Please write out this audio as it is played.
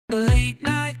Late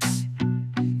nights,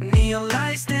 neon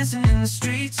lights dancing in the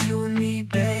streets. You and me,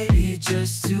 baby,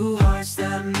 just two hearts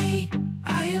that meet.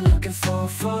 I ain't looking for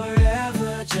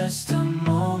forever, just a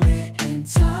moment in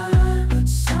time. But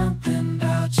something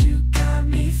about you got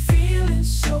me feeling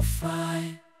so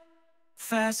fine.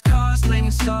 Fast cars,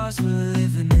 flaming stars, we're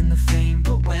living in the fame.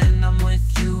 But when I'm with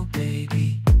you,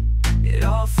 baby, it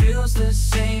all feels the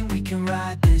same. We can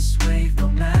ride this wave, no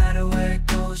matter where it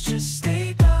goes, just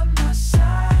stay by my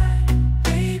side.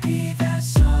 Baby,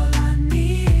 that's all I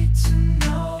need to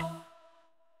know.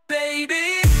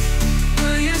 Baby,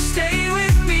 will you stay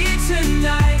with me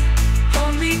tonight?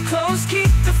 Hold me close,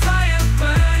 keep the fire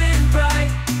burning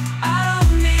bright. I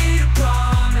don't need a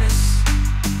promise,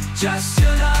 just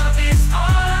your love is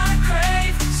all I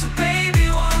crave. So baby,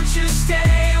 won't you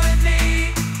stay with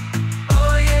me?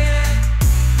 Oh yeah,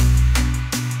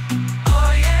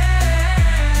 oh yeah.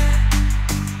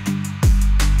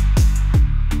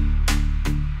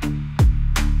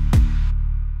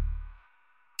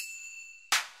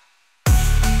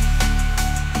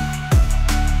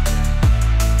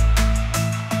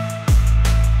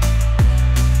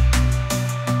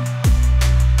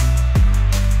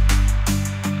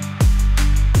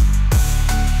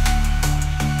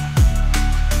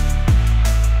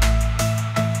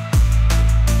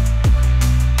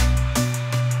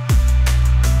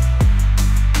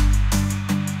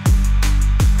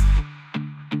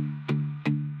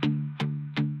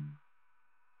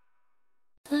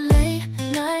 Late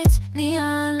nights,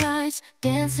 neon lights,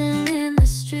 dancing in the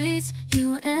streets.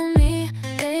 You and me,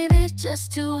 baby,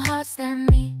 just two hearts that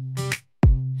meet.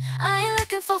 I ain't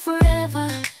looking for forever,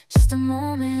 just a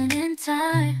moment in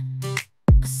time.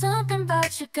 But something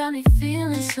about you got me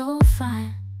feeling so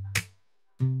fine.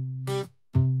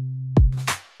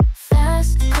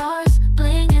 Fast cars,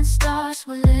 blinging stars,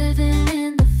 we're living